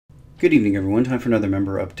Good evening, everyone. Time for another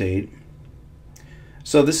member update.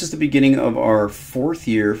 So this is the beginning of our 4th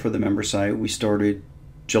year for the member site. We started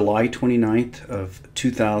July 29th of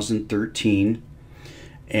 2013,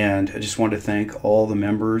 and I just want to thank all the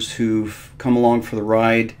members who've come along for the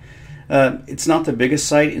ride. It's not the biggest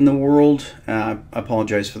site in the world. I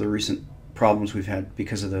apologize for the recent problems we've had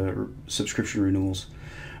because of the subscription renewals,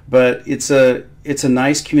 but it's a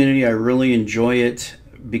nice community. I really enjoy it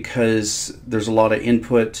because there's a lot of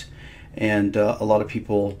input and a lot of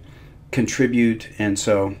people contribute, and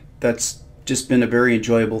so that's just been a very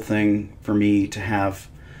enjoyable thing for me to have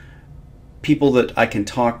people that I can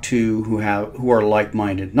talk to who are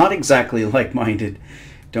like-minded. Not exactly like-minded,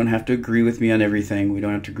 don't have to agree with me on everything, we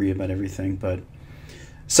don't have to agree about everything, but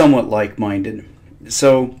somewhat like-minded.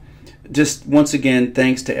 So just once again,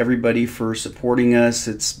 thanks to everybody for supporting us.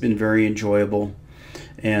 It's been very enjoyable,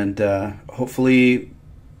 and hopefully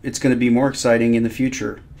it's going to be more exciting in the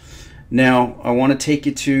future. Now, I want to take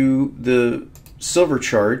you to the silver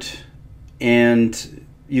chart, and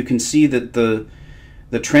you can see that the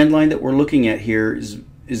trend line that we're looking at here is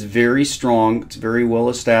very strong. It's very well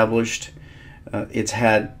established. It's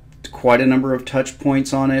had quite a number of touch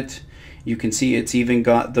points on it. You can see it's even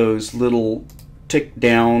got those little tick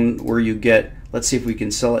down where you get, let's see if we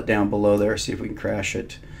can sell it down below there, see if we can crash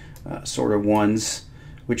it, sort of ones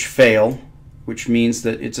which fail, which means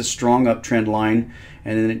that it's a strong uptrend line,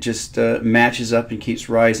 and then it just matches up and keeps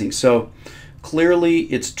rising. So clearly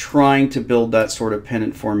it's trying to build that sort of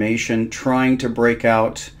pennant formation, trying to break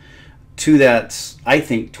out to that. I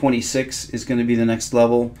think 26 is going to be the next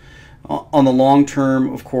level. On the long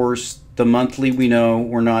term, of course, the monthly, we know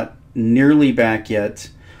we're not nearly back yet,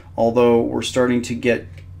 although we're starting to get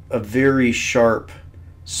a very sharp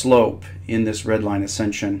slope in this red line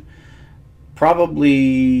ascension.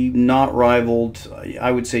 Probably not rivaled,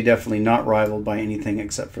 I would say definitely not rivaled by anything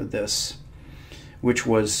except for this, which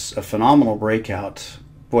was a phenomenal breakout.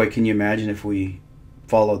 Boy, can you imagine if we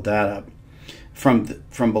followed that up from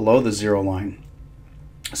below the zero line.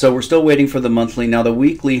 So we're still waiting for the monthly. Now the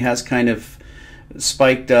weekly has kind of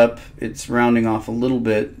spiked up. It's rounding off a little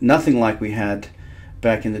bit. Nothing like we had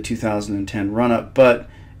back in the 2010 run-up, but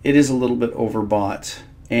it is a little bit overbought.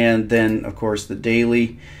 And then, of course, the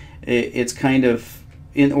daily, it's kind of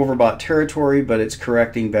in overbought territory, but it's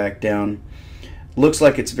correcting back down. Looks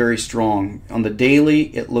like it's very strong. On the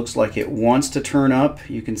daily, it looks like it wants to turn up.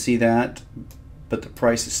 You can see that, but the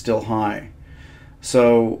price is still high.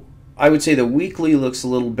 So I would say the weekly looks a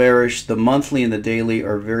little bearish. The monthly and the daily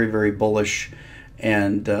are very, very bullish.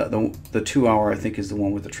 And the 2 hour, I think, is the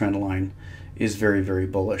one with the trend line, is very, very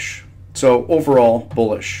bullish. So overall,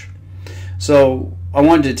 bullish. So I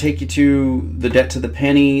wanted to take you to the debt to the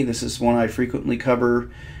penny. This is one I frequently cover,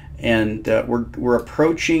 and we're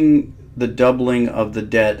approaching the doubling of the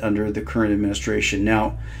debt under the current administration.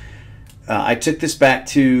 Now, I took this back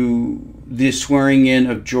to the swearing in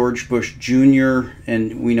of George Bush Jr.,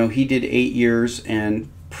 and we know he did 8 years, and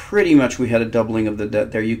pretty much we had a doubling of the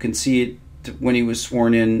debt there. You can see it when he was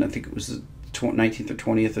sworn in. I think it was the 19th or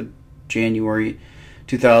 20th of January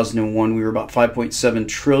 2001. We were about 5.7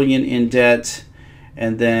 trillion in debt.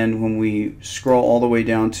 And then when we scroll all the way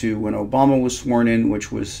down to when Obama was sworn in, which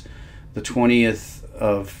was the 20th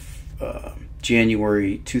of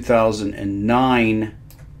January 2009,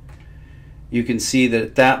 you can see that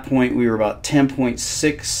at that point we were about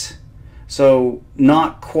 10.6, so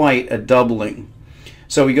not quite a doubling.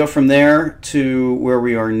 So we go from there to where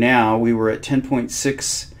we are now. We were at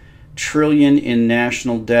 10.6 trillion in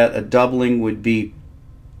national debt. A doubling would be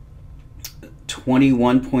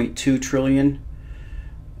 21.2 trillion.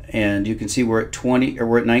 And you can see we're at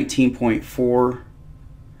 19.4.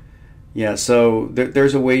 Yeah, so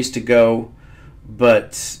there's a ways to go,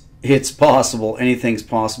 but it's possible. Anything's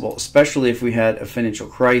possible, especially if we had a financial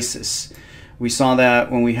crisis. We saw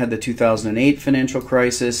that when we had the 2008 financial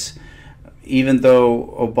crisis. Even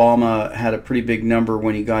though Obama had a pretty big number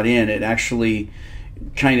when he got in, it actually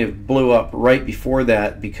kind of blew up right before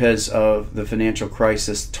that because of the financial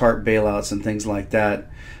crisis, TARP bailouts and things like that.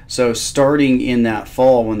 So starting in that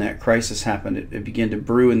fall when that crisis happened, it began to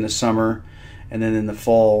brew in the summer, and then in the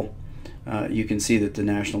fall you can see that the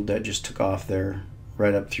national debt just took off there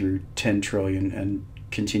right up through 10 trillion and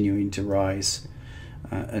continuing to rise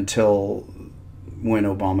until when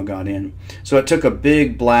Obama got in. So it took a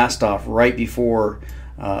big blast off right before,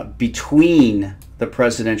 between the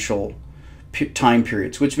presidential time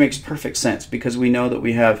periods, which makes perfect sense because we know that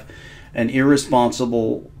we have an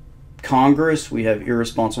irresponsible Congress, we have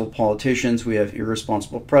irresponsible politicians, we have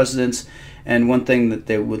irresponsible presidents, and one thing that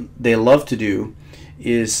they love to do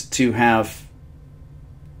is to have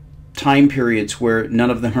time periods where none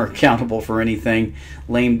of them are accountable for anything,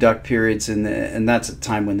 lame duck periods, and that's a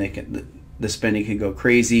time when the spending can go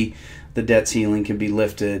crazy, the debt ceiling can be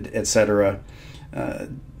lifted, etc.,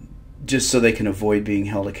 just so they can avoid being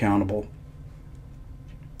held accountable.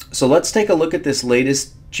 So let's take a look at this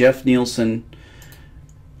latest Jeff Nielsen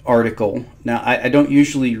article. Now, I don't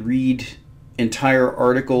usually read entire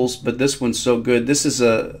articles, but this one's so good. This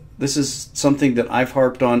is something that I've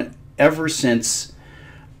harped on ever since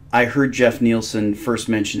I heard Jeff Nielsen first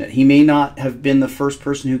mention it. He may not have been the first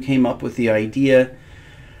person who came up with the idea,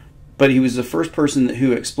 but he was the first person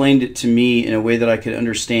who explained it to me in a way that I could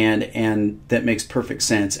understand and that makes perfect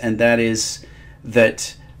sense. And that is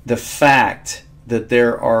that the fact that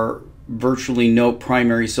there are virtually no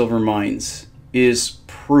primary silver mines is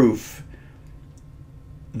proof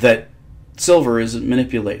that silver isn't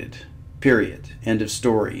manipulated, period. End of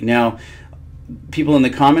story. Now, people in the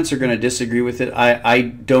comments are going to disagree with it. I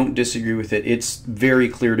don't disagree with it. It's very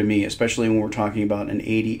clear to me, especially when we're talking about an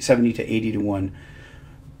 70 to 80 to 1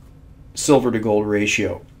 silver to gold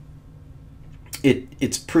ratio.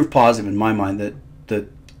 It's proof positive in my mind that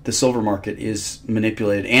the silver market is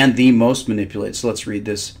manipulated, and the most manipulated. So let's read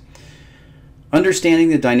this. Understanding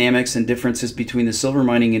the dynamics and differences between the silver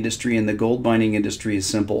mining industry and the gold mining industry is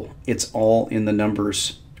simple. It's all in the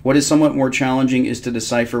numbers. What is somewhat more challenging is to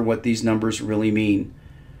decipher what these numbers really mean.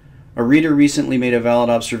 A reader recently made a valid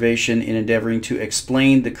observation in endeavoring to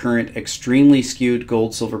explain the current extremely skewed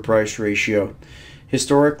gold-silver price ratio.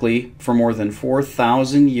 Historically, for more than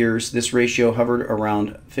 4,000 years, this ratio hovered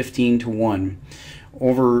around 15 to 1.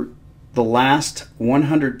 Over the last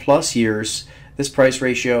 100 plus years, this price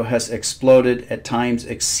ratio has exploded, at times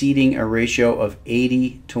exceeding a ratio of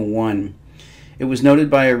 80 to 1. It was noted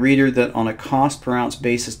by a reader that on a cost per ounce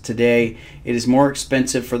basis today, it is more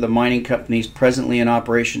expensive for the mining companies presently in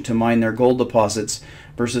operation to mine their gold deposits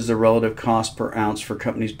versus the relative cost per ounce for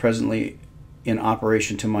companies presently in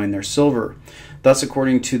operation to mine their silver. Thus,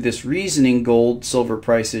 according to this reasoning, gold-silver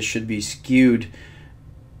prices should be skewed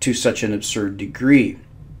to such an absurd degree.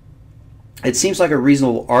 It seems like a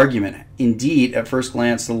reasonable argument. Indeed, at first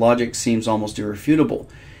glance, the logic seems almost irrefutable.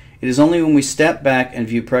 It is only when we step back and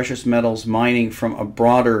view precious metals mining from a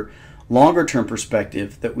broader, longer-term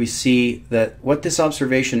perspective that we see that what this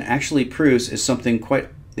observation actually proves is something quite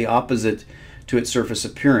the opposite to its surface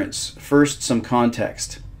appearance. First, some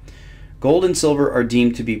context. Gold and silver are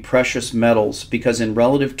deemed to be precious metals because in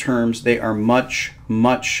relative terms they are much,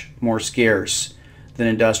 much more scarce than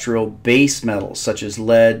industrial base metals such as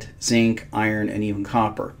lead, zinc, iron, and even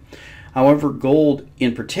copper. However, gold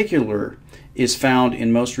in particular is found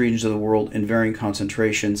in most regions of the world in varying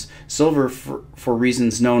concentrations. Silver, for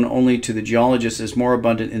reasons known only to the geologists, is more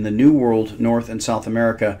abundant in the New World, North and South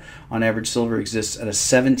America. On average, silver exists at a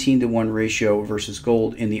 17 to 1 ratio versus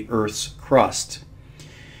gold in the Earth's crust.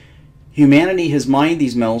 Humanity has mined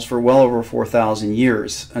these metals for well over 4,000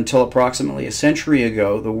 years. Until approximately a century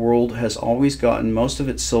ago, the world has always gotten most of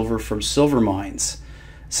its silver from silver mines.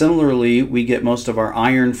 Similarly, we get most of our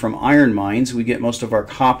iron from iron mines, we get most of our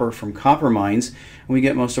copper from copper mines, and we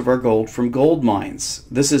get most of our gold from gold mines.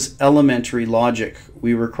 This is elementary logic.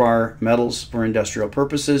 We require metals for industrial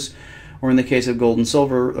purposes, or in the case of gold and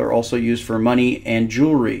silver, they're also used for money and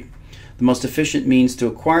jewelry. The most efficient means to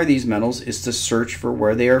acquire these metals is to search for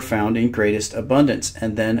where they are found in greatest abundance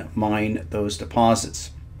and then mine those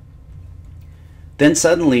deposits. Then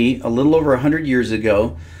suddenly, a little over 100 years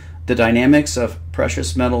ago, the dynamics of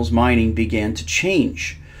precious metals mining began to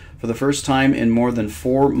change. For the first time in more than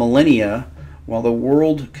 4 millennia, while the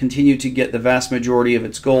world continued to get the vast majority of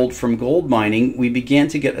its gold from gold mining, we began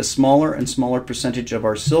to get a smaller and smaller percentage of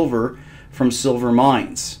our silver from silver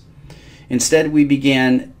mines. Instead, we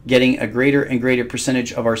began getting a greater and greater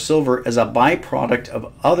percentage of our silver as a byproduct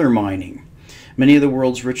of other mining. Many of the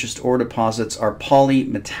world's richest ore deposits are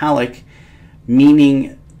polymetallic,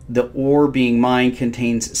 meaning the ore being mined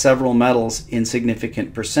contains several metals in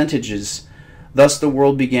significant percentages. Thus, the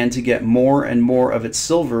world began to get more and more of its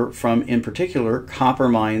silver from, in particular, copper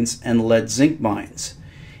mines and lead-zinc mines.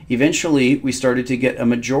 Eventually, we started to get a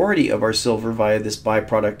majority of our silver via this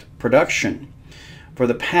byproduct production. For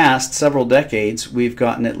the past several decades, we've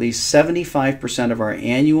gotten at least 75% of our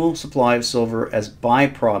annual supply of silver as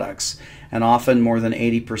byproducts, and often more than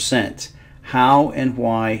 80%. How and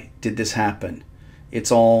why did this happen? It's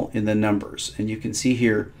all in the numbers. And you can see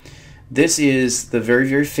here, this is the very,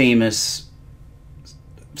 very famous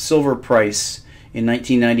silver price in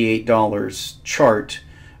 1998 dollars chart.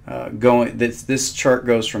 This chart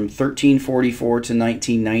goes from 1344 to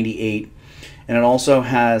 1998. And it also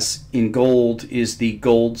has, in gold, is the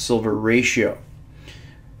gold-silver ratio.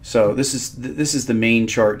 So this is the main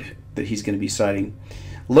chart that he's going to be citing.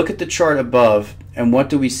 Look at the chart above, and what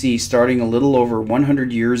do we see starting a little over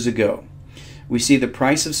 100 years ago? We see the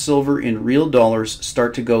price of silver in real dollars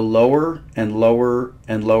start to go lower and lower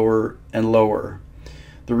and lower and lower.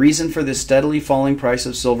 The reason for this steadily falling price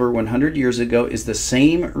of silver 100 years ago is the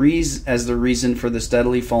same reason as the reason for the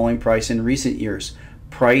steadily falling price in recent years: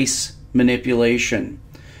 price manipulation.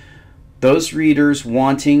 Those readers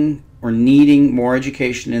wanting or needing more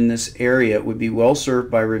education in this area would be well served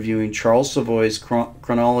by reviewing Charles Savoy's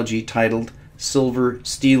chronology titled Silver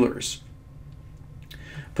Stealers.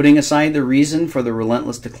 Putting aside the reason for the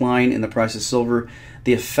relentless decline in the price of silver,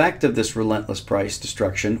 the effect of this relentless price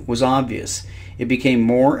destruction was obvious. It became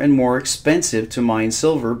more and more expensive to mine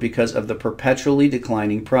silver because of the perpetually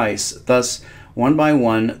declining price. Thus, one by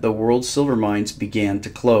one, the world's silver mines began to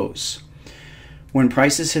close. When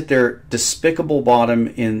prices hit their despicable bottom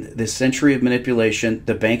in this century of manipulation,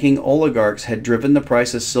 the banking oligarchs had driven the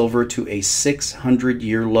price of silver to a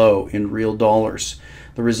 600-year low in real dollars.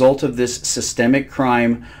 The result of this systemic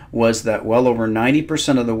crime was that well over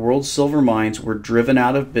 90% of the world's silver mines were driven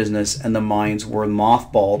out of business, and the mines were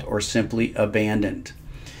mothballed or simply abandoned.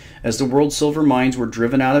 As the world's silver mines were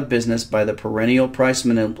driven out of business by the perennial price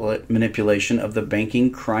manipulation of the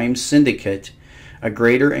banking crime syndicate, a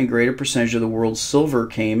greater and greater percentage of the world's silver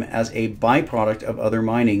came as a byproduct of other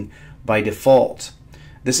mining by default.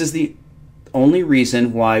 This is the only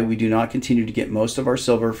reason why we do not continue to get most of our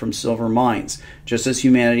silver from silver mines, just as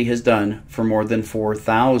humanity has done for more than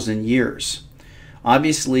 4,000 years.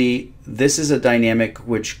 Obviously, this is a dynamic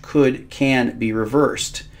which can be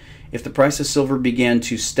reversed. If the price of silver began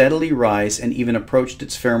to steadily rise and even approached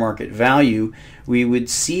its fair market value, we would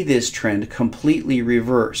see this trend completely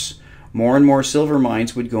reverse. More and more silver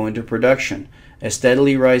mines would go into production. A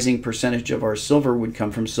steadily rising percentage of our silver would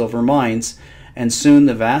come from silver mines, and soon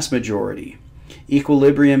the vast majority.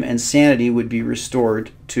 Equilibrium and sanity would be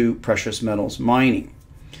restored to precious metals mining.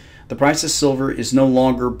 The price of silver is no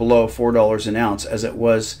longer below $4 an ounce as it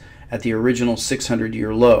was at the original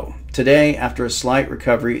 600-year low. Today, after a slight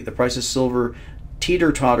recovery, the price of silver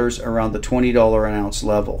teeter-totters around the $20 an ounce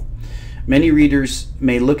level. Many readers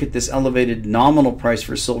may look at this elevated nominal price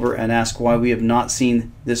for silver and ask why we have not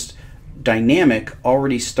seen this dynamic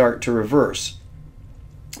already start to reverse.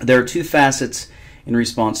 There are two facets in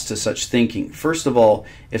response to such thinking. First of all,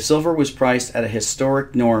 if silver was priced at a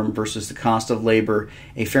historic norm versus the cost of labor,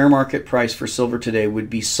 a fair market price for silver today would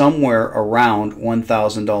be somewhere around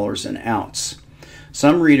 $1,000 an ounce.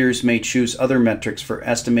 Some readers may choose other metrics for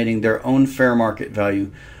estimating their own fair market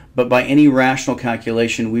value, but by any rational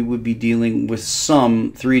calculation, we would be dealing with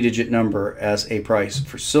some three-digit number as a price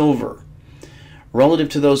for silver. Relative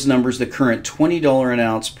to those numbers, the current $20 an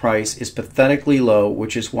ounce price is pathetically low,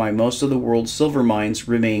 which is why most of the world's silver mines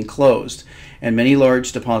remain closed, and many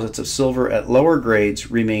large deposits of silver at lower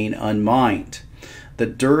grades remain unmined. The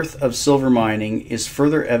dearth of silver mining is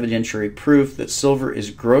further evidentiary proof that silver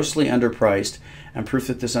is grossly underpriced, and proof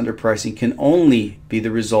that this underpricing can only be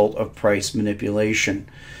the result of price manipulation.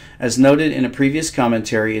 As noted in a previous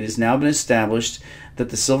commentary, it has now been established that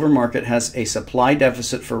the silver market has a supply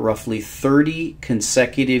deficit for roughly 30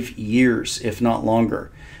 consecutive years, if not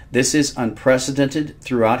longer. This is unprecedented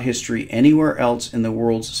throughout history anywhere else in the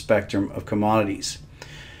world's spectrum of commodities.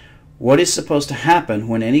 What is supposed to happen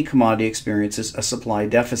when any commodity experiences a supply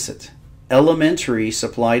deficit? Elementary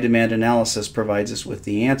supply-demand analysis provides us with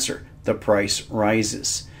the answer. The price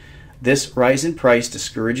rises. This rise in price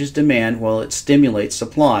discourages demand while it stimulates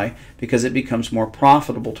supply because it becomes more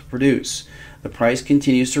profitable to produce. The price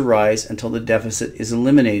continues to rise until the deficit is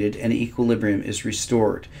eliminated and equilibrium is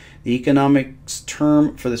restored. The economics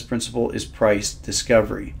term for this principle is price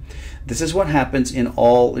discovery. This is what happens in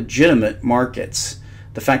all legitimate markets.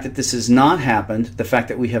 The fact that this has not happened, the fact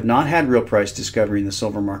that we have not had real price discovery in the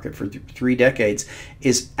silver market for 3 decades,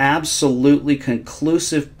 is absolutely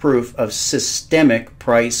conclusive proof of systemic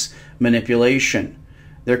price manipulation.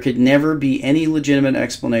 There could never be any legitimate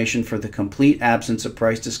explanation for the complete absence of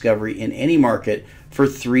price discovery in any market for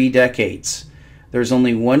 3 decades. There's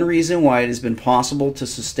only one reason why it has been possible to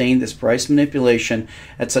sustain this price manipulation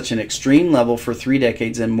at such an extreme level for 3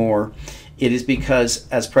 decades and more. It is because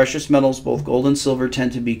as precious metals, both gold and silver,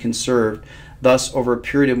 tend to be conserved. Thus, over a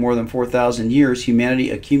period of more than 4,000 years, humanity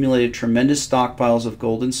accumulated tremendous stockpiles of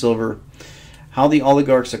gold and silver. How the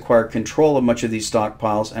oligarchs acquire control of much of these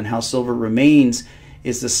stockpiles and how much silver remains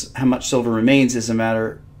is a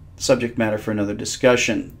subject matter for another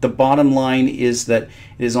discussion. The bottom line is that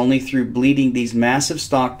it is only through bleeding these massive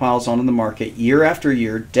stockpiles onto the market year after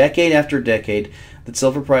year, decade after decade, that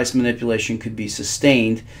silver price manipulation could be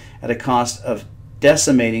sustained at a cost of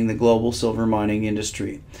decimating the global silver mining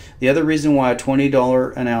industry. The other reason why a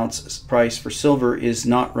 $20 an ounce price for silver is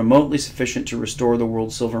not remotely sufficient to restore the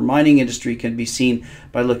world silver mining industry can be seen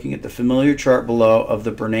by looking at the familiar chart below of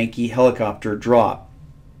the Bernanke helicopter drop.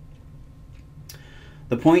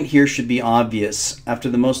 The point here should be obvious. After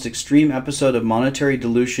the most extreme episode of monetary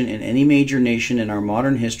dilution in any major nation in our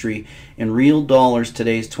modern history, in real dollars,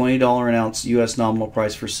 today's $20 an ounce U.S. nominal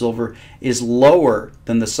price for silver is lower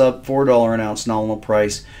than the sub $4 an ounce nominal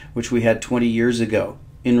price which we had 20 years ago.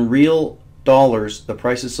 In real dollars, the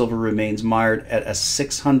price of silver remains mired at a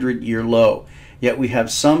 600-year low. Yet we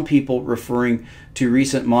have some people referring to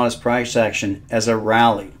recent modest price action as a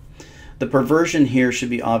rally. The perversion here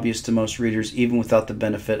should be obvious to most readers, even without the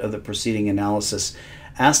benefit of the preceding analysis.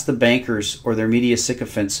 Ask the bankers or their media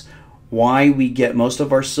sycophants why we get most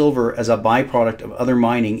of our silver as a byproduct of other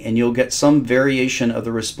mining, and you'll get some variation of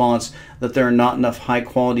the response that there are not enough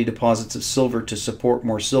high-quality deposits of silver to support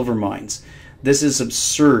more silver mines. This is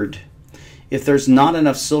absurd. If there's not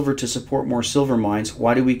enough silver to support more silver mines,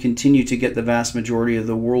 why do we continue to get the vast majority of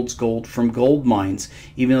the world's gold from gold mines,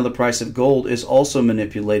 even though the price of gold is also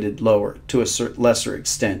manipulated lower to a lesser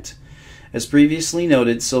extent? As previously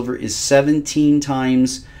noted, silver is 17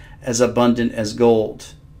 times as abundant as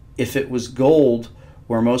gold. If it was gold,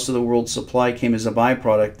 where most of the world's supply came as a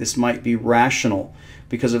byproduct, this might be rational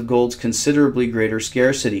because of gold's considerably greater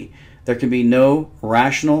scarcity. There can be no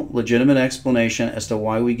rational, legitimate explanation as to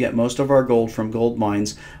why we get most of our gold from gold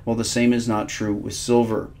mines, while the same is not true with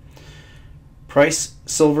silver. Price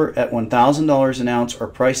silver at $1,000 an ounce, or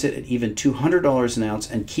price it at even $200 an ounce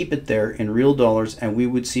and keep it there in real dollars, and we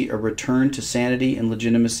would see a return to sanity and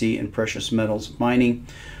legitimacy in precious metals mining.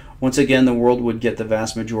 Once again, the world would get the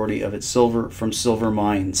vast majority of its silver from silver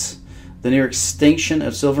mines. The near extinction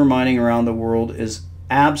of silver mining around the world is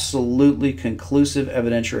absolutely conclusive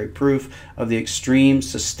evidentiary proof of the extreme,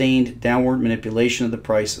 sustained downward manipulation of the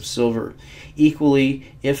price of silver.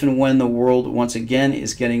 Equally, if and when the world once again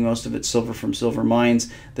is getting most of its silver from silver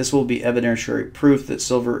mines, this will be evidentiary proof that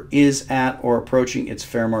silver is at or approaching its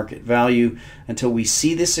fair market value. Until we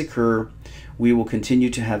see this occur, we will continue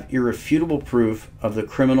to have irrefutable proof of the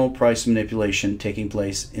criminal price manipulation taking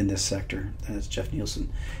place in this sector. That's Jeff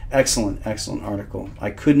Nielsen. Excellent, excellent article.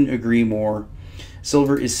 I couldn't agree more.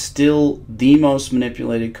 Silver is still the most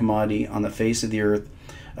manipulated commodity on the face of the earth.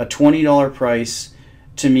 A $20 price,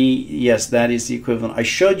 to me, yes, that is the equivalent. I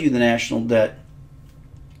showed you the national debt.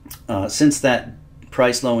 Since that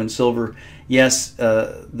price low in silver, yes,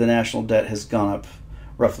 the national debt has gone up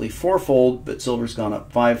roughly fourfold, but silver's gone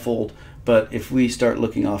up fivefold. But if we start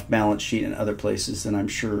looking off balance sheet and other places, then I'm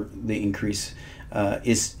sure the increase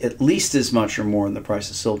is at least as much or more in the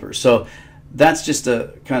price of silver. So that's just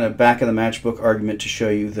a kind of back of the matchbook argument to show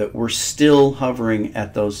you that we're still hovering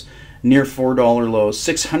at those near $4 lows,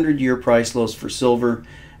 600-year price lows for silver,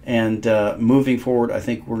 and moving forward, I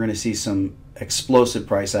think we're going to see some explosive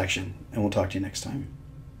price action. And we'll talk to you next time.